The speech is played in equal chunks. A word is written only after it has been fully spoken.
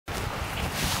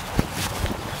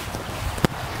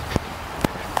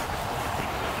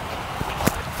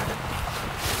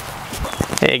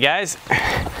Hey guys,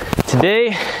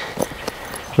 today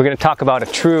we're going to talk about a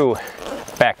true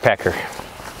backpacker,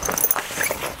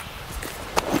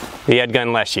 the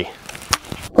Edgun Leshiy.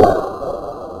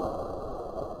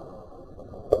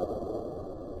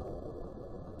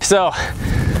 So,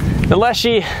 the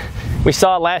Leshiy we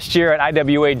saw last year at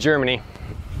IWA Germany,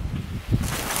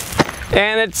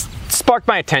 and it's sparked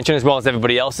my attention as well as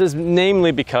everybody else's,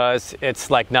 namely because it's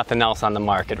like nothing else on the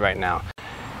market right now.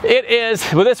 It is,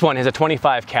 well, this one is a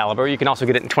 25 caliber. You can also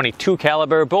get it in 22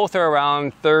 caliber. Both are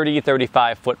around 30,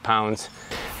 35 foot-pounds.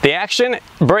 The action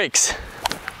breaks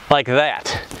like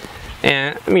that.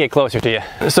 And let me get closer to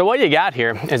you. So what you got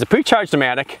here is a pre-charged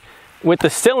pneumatic with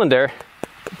the cylinder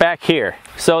back here.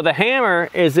 So the hammer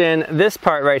is in this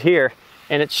part right here,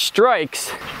 and it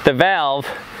strikes the valve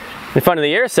in front of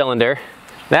the air cylinder.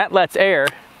 That lets air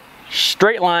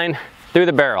straight line through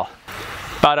the barrel.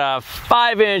 About a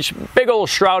 5-inch big old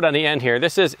shroud on the end here.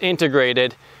 This is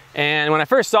integrated, and when I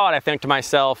first saw it, I think to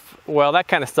myself, well, that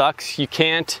kind of sucks. You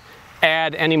can't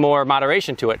add any more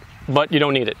moderation to it, but you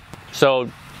don't need it.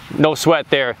 So no sweat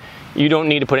there. You don't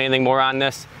need to put anything more on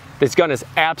this. This gun is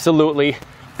absolutely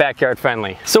backyard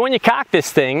friendly. So when you cock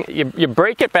this thing, you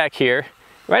break it back here,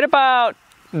 right about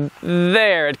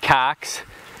there it cocks,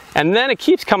 and then it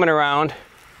keeps coming around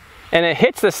and it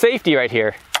hits the safety right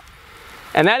here.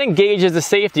 And that engages the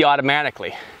safety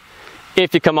automatically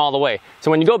if you come all the way.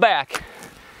 So when you go back,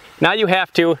 now you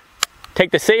have to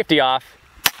take the safety off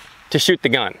to shoot the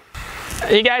gun.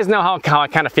 You guys know how I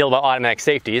kind of feel about automatic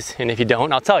safeties, and if you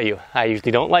don't, I'll tell you, I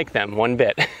usually don't like them one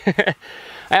bit.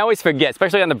 I always forget,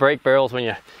 especially on the brake barrels, when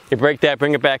you break that,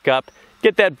 bring it back up,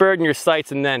 get that bird in your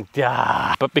sights, and then,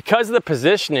 But because of the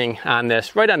positioning on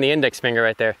this, right on the index finger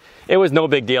right there, it was no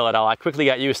big deal at all. I quickly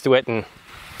got used to it, and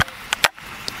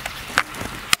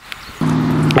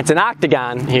it's an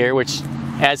octagon here, which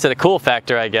adds to the cool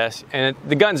factor, I guess. And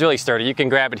the gun's really sturdy. You can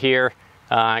grab it here,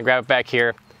 grab it back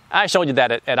here. I showed you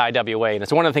that at IWA, and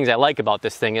it's one of the things I like about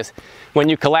this thing is when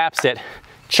you collapse it,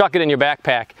 chuck it in your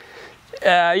backpack,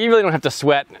 you really don't have to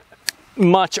sweat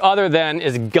much other than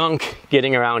is gunk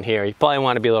getting around here. You probably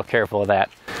want to be a little careful of that.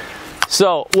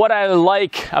 So what I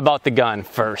like about the gun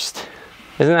first,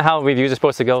 isn't that how reviews are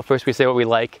supposed to go? First we say what we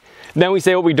like, then we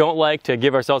say what we don't like to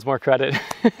give ourselves more credit.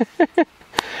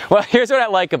 Well, here's what I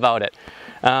like about it.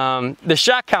 The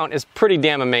shot count is pretty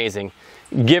damn amazing,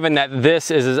 given that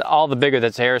this is all the bigger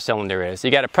this air cylinder is.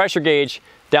 You got a pressure gauge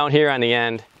down here on the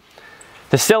end.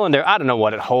 The cylinder, I don't know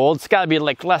what it holds. It's got to be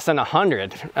like less than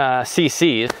 100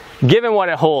 cc's. Given what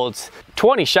it holds,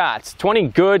 20 shots, 20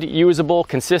 good, usable,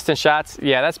 consistent shots,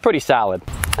 yeah, that's pretty solid.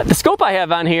 The scope I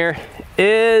have on here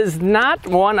is not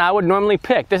one I would normally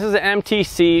pick. This is an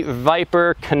MTC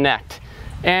Viper Connect.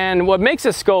 And what makes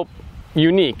this scope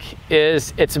unique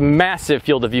is its massive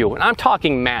field of view, and I'm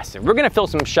talking massive. We're going to film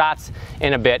some shots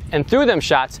in a bit, and through them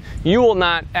shots you will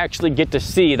not actually get to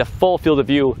see the full field of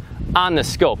view on the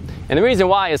scope. And the reason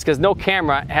why is because no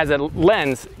camera has a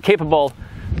lens capable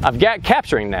of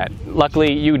capturing that.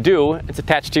 Luckily you do. It's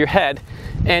attached to your head,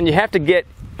 and you have to get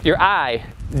your eye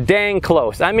dang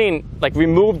close. I mean, like,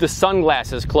 remove the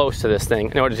sunglasses close to this thing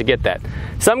in order to get that.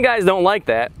 Some guys don't like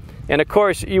that. And of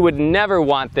course, you would never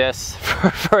want this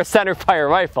for a center fire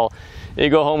rifle. You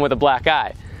go home with a black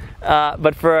eye.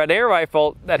 But for an air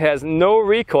rifle that has no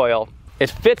recoil,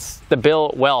 it fits the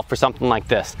bill well for something like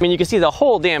this. I mean, you can see the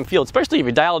whole damn field, especially if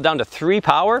you dial it down to 3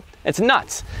 power. It's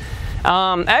nuts.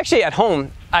 Actually, at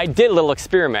home, I did a little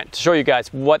experiment to show you guys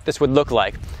what this would look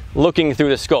like looking through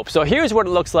the scope. So here's what it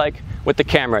looks like with the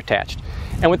camera attached.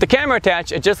 And with the camera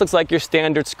attached, it just looks like your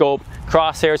standard scope,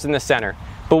 crosshairs in the center.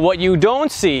 But what you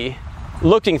don't see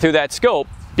looking through that scope,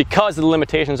 because of the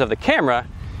limitations of the camera,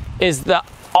 is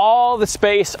all the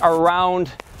space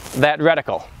around that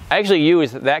reticle. I actually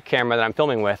use that camera that I'm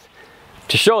filming with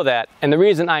to show that, and the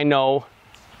reason I know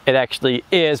it actually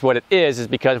is what it is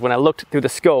because when I looked through the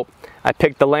scope, I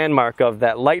picked the landmark of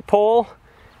that light pole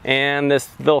and this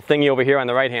little thingy over here on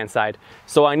the right hand side.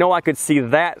 So I know I could see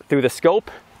that through the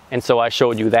scope, and so I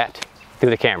showed you that through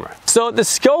the camera. So the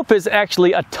scope is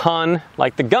actually a ton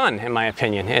like the gun, in my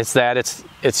opinion. It's that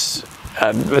it's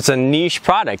a niche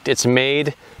product. It's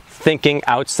made thinking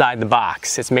outside the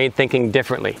box. It's made thinking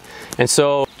differently. And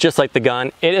so just like the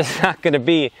gun, it is not going to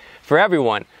be for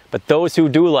everyone, but those who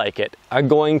do like it are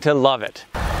going to love it.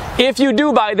 If you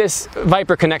do buy this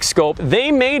Viper Connect scope,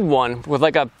 they made one with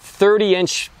like a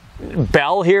 30-inch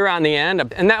bell here on the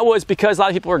end, and that was because a lot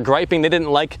of people were griping they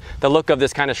didn't like the look of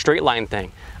this kind of straight line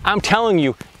thing. I'm telling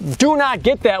you, do not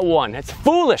get that one. It's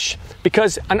foolish,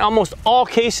 because in almost all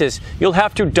cases you'll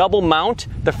have to double mount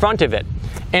the front of it,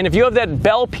 and if you have that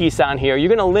bell piece on here, you're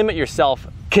going to limit yourself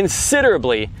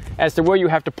considerably as to where you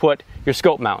have to put your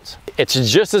scope mounts. It's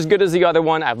just as good as the other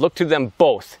one. I've looked through them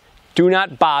both. Do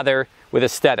not bother with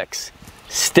aesthetics.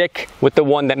 Stick with the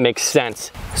one that makes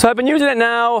sense. So I've been using it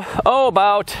now,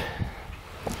 about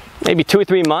maybe 2 or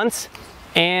 3 months.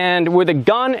 And where the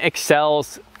gun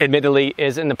excels, admittedly,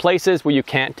 is in the places where you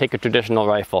can't take a traditional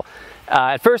rifle.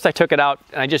 At first I took it out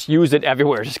and I just used it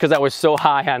everywhere just because I was so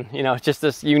high on, just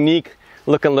this unique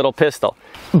looking little pistol.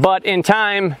 But in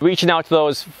time, reaching out to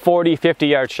those 40, 50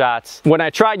 yard shots, when I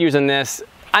tried using this,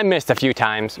 I missed a few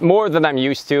times, more than I'm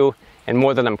used to and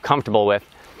more than I'm comfortable with.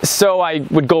 So I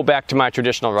would go back to my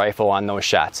traditional rifle on those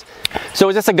shots. So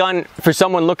is this a gun for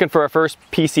someone looking for a first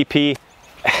PCP?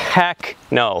 Heck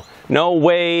no. No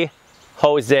way,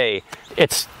 Jose.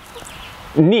 It's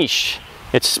niche.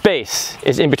 Its space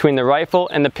is in between the rifle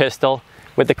and the pistol,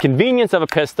 with the convenience of a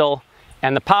pistol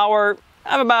and the power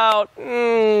of about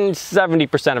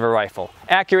 70% of a rifle.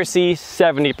 Accuracy,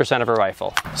 70% of a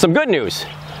rifle. Some good news.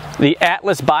 The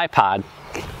Atlas bipod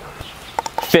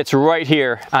fits right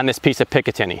here on this piece of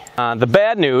Picatinny. The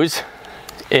bad news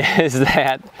is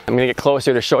that, I'm gonna get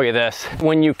closer to show you this.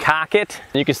 When you cock it,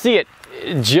 you can see it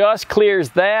just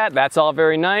clears that. That's all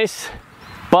very nice,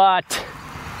 but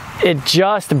it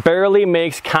just barely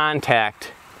makes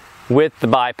contact with the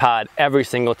bipod every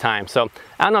single time. So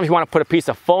I don't know if you want to put a piece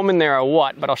of foam in there or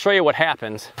what, but I'll show you what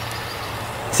happens.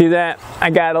 See that? I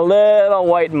got a little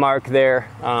white mark there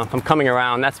from coming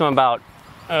around. That's from about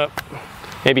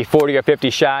maybe 40 or 50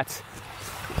 shots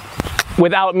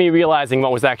without me realizing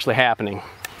what was actually happening.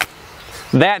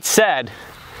 That said,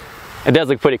 it does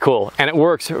look pretty cool and it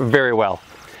works very well.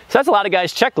 So that's a lot of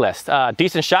guys' checklist.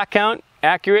 Decent shot count,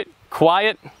 accurate,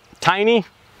 quiet, tiny.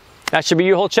 That should be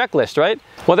your whole checklist, right?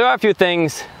 Well, there are a few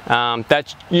things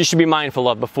that you should be mindful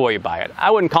of before you buy it. I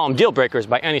wouldn't call them deal breakers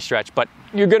by any stretch, but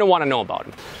you're gonna wanna know about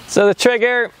them. So the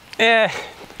trigger,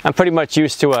 I'm pretty much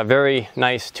used to a very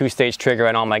nice 2-stage trigger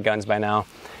on all my guns by now.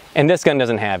 And this gun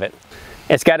doesn't have it.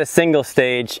 It's got a single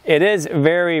stage. It is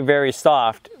very, very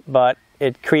soft, but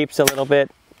it creeps a little bit,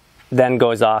 then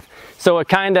goes off. So it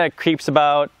kinda creeps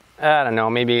about, I don't know,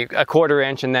 maybe a 1/4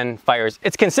 inch and then fires.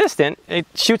 It's consistent, it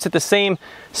shoots at the same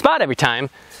spot every time,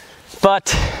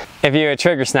 but if you're a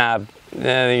trigger snob,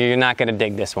 you're not gonna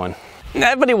dig this one.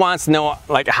 Everybody wants to know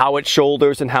like how it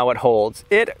shoulders and how it holds.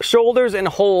 It shoulders and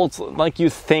holds like you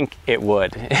think it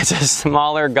would. It's a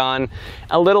smaller gun,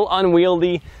 a little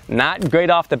unwieldy, not great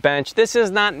off the bench. This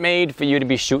is not made for you to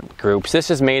be shooting groups.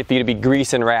 This is made for you to be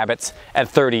greasing rabbits at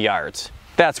 30 yards.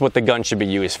 That's what the gun should be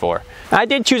used for. I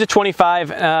did choose a 25,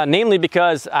 namely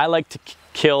because I like to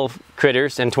kill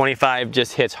critters and 25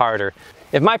 just hits harder.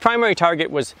 If my primary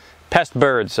target was pest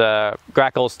birds,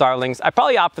 grackles, starlings, I'd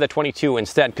probably opt for the 22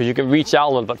 instead because you can reach out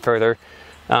a little bit further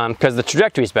because the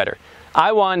trajectory is better.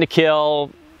 I wanted to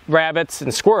kill rabbits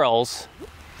and squirrels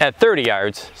at 30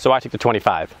 yards, so I took the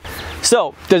 25.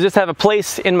 So, does this have a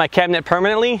place in my cabinet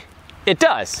permanently? It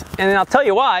does, and I'll tell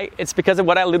you why. It's because of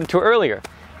what I alluded to earlier.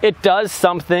 It does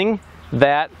something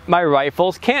that my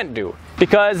rifles can't do.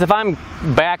 Because if I'm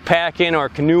backpacking or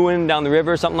canoeing down the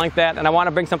river or something like that, and I want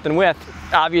to bring something with,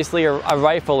 obviously a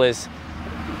rifle is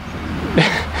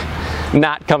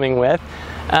not coming with.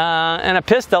 And a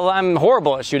pistol, I'm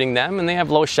horrible at shooting them, and they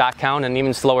have low shot count and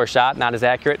even slower shot, not as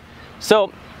accurate.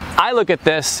 So I look at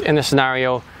this in a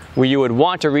scenario where you would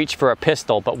want to reach for a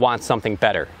pistol but want something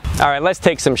better. All right, let's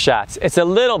take some shots. It's a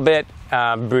little bit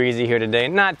breezy here today,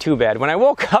 not too bad. When I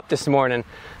woke up this morning,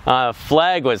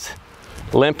 flag was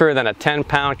limper than a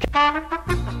 10-pound.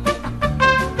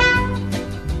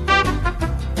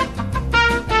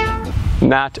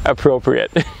 Not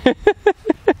appropriate.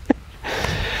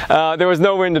 There was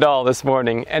no wind at all this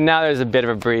morning, and now there's a bit of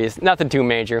a breeze. Nothing too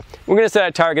major. We're gonna set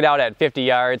a target out at 50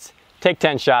 yards, take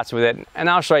 10 shots with it, and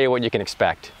I'll show you what you can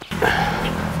expect.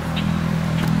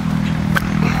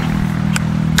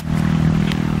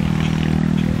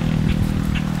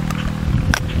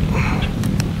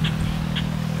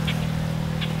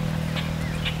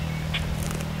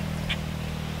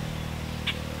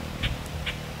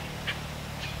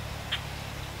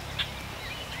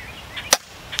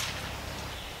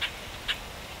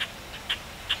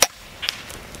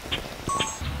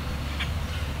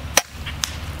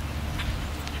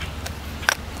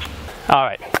 All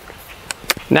right,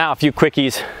 now a few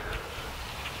quickies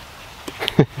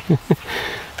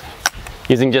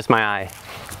using just my eye.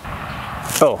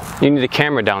 Oh, you need a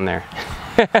camera down there.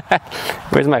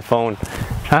 Where's my phone?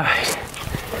 All right.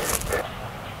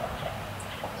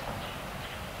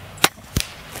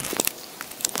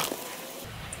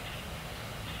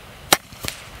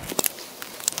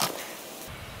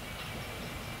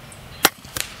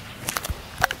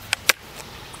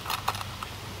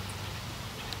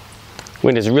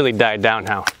 Wind has really died down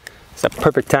now. It's a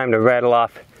perfect time to rattle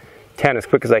off 10 as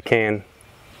quick as I can.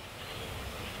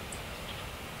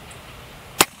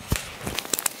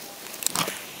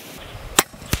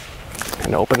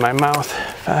 And open my mouth.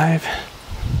 5.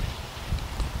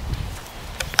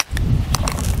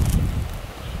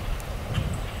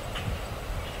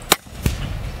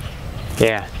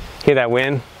 Yeah, hear that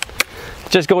wind?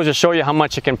 It just goes to show you how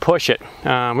much it can push it.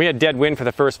 We had dead wind for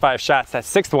the first 5 shots. That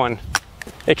 6th one,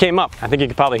 it came up. I think you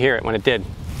could probably hear it when it did.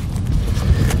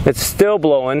 It's still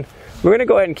blowing. We're gonna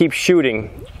go ahead and keep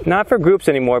shooting. Not for groups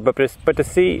anymore, but to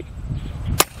see,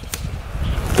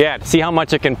 yeah, to see how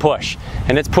much it can push.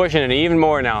 And it's pushing it even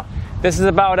more now. This is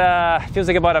about, feels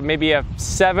like about maybe a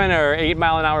 7 or 8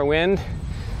 mile an hour wind.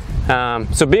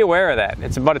 So be aware of that.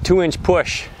 It's about a 2-inch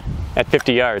push at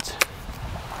 50 yards.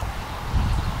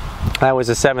 That was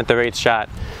the 7th or 8th shot.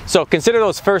 So consider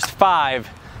those first 5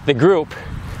 the group,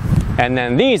 and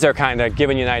then these are kind of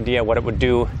giving you an idea what it would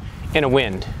do in a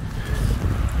wind.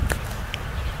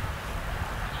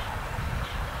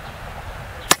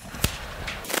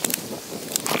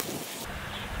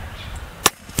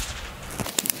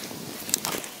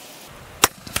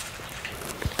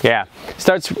 Yeah,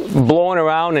 starts blowing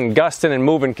around and gusting and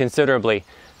moving considerably.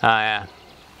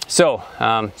 So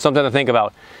something to think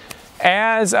about.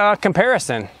 As a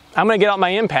comparison, I'm going to get out my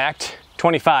Impact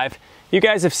 25. You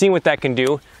guys have seen what that can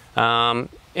do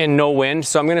in no wind,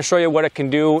 so I'm going to show you what it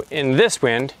can do in this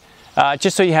wind,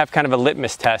 just so you have kind of a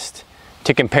litmus test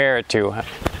to compare it to. All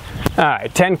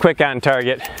right, 10 quick on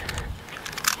target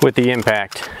with the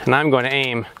Impact, and I'm going to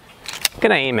aim.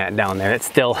 At down there. It's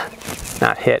still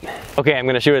not hit. Okay, I'm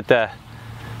going to shoot at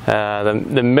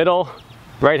the middle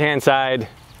right-hand side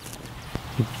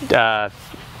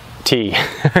T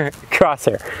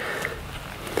crosshair.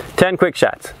 10 quick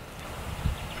shots.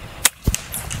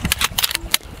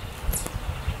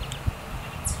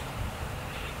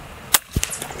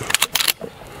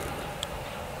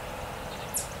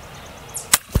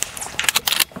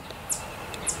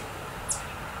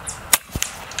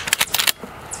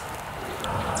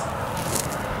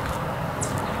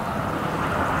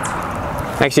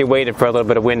 I actually waited for a little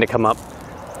bit of wind to come up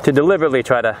to deliberately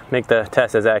try to make the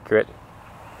test as accurate.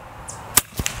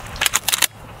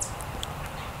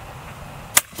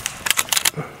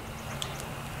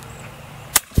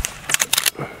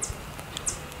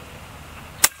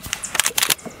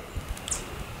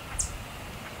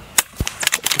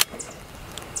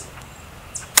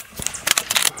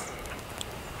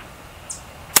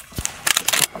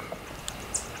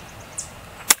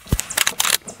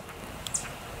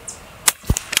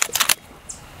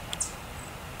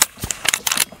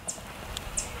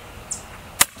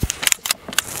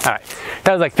 All right,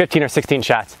 that was like 15 or 16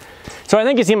 shots. So I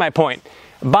think you see my point.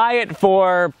 Buy it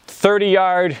for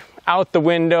 30-yard out the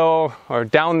window or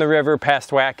down the river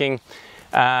past whacking.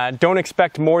 Don't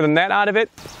expect more than that out of it.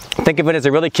 Think of it as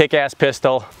a really kick-ass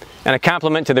pistol and a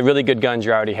complement to the really good guns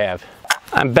you already have.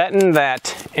 I'm betting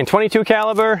that in 22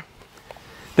 caliber,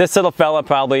 this little fella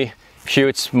probably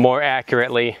shoots more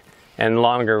accurately and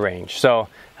longer range. So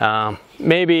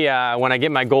maybe when I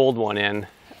get my gold one in,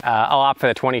 I'll opt for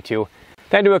the 22.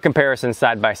 Then do a comparison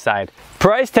side by side.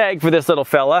 Price tag for this little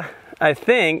fella, I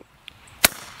think,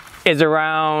 is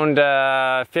around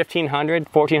 $1,500,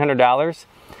 $1,400.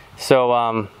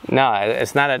 So no,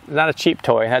 it's not a cheap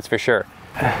toy, that's for sure.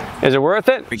 Is it worth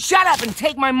it? Shut up and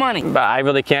take my money. But I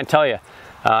really can't tell you.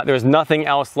 There's nothing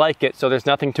else like it, so there's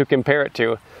nothing to compare it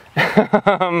to.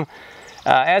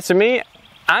 As for me,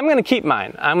 I'm gonna keep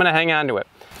mine. I'm gonna hang on to it.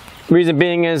 Reason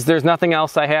being is there's nothing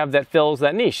else I have that fills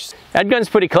that niche. Edgun's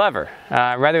pretty clever.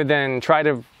 Rather than try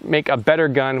to make a better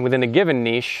gun within a given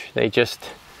niche, they just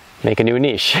make a new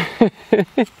niche.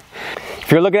 If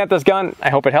you're looking at this gun, I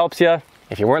hope it helps you.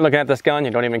 If you weren't looking at this gun,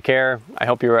 you don't even care, I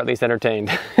hope you were at least entertained.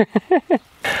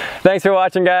 Thanks for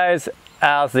watching, guys.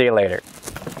 I'll see you later.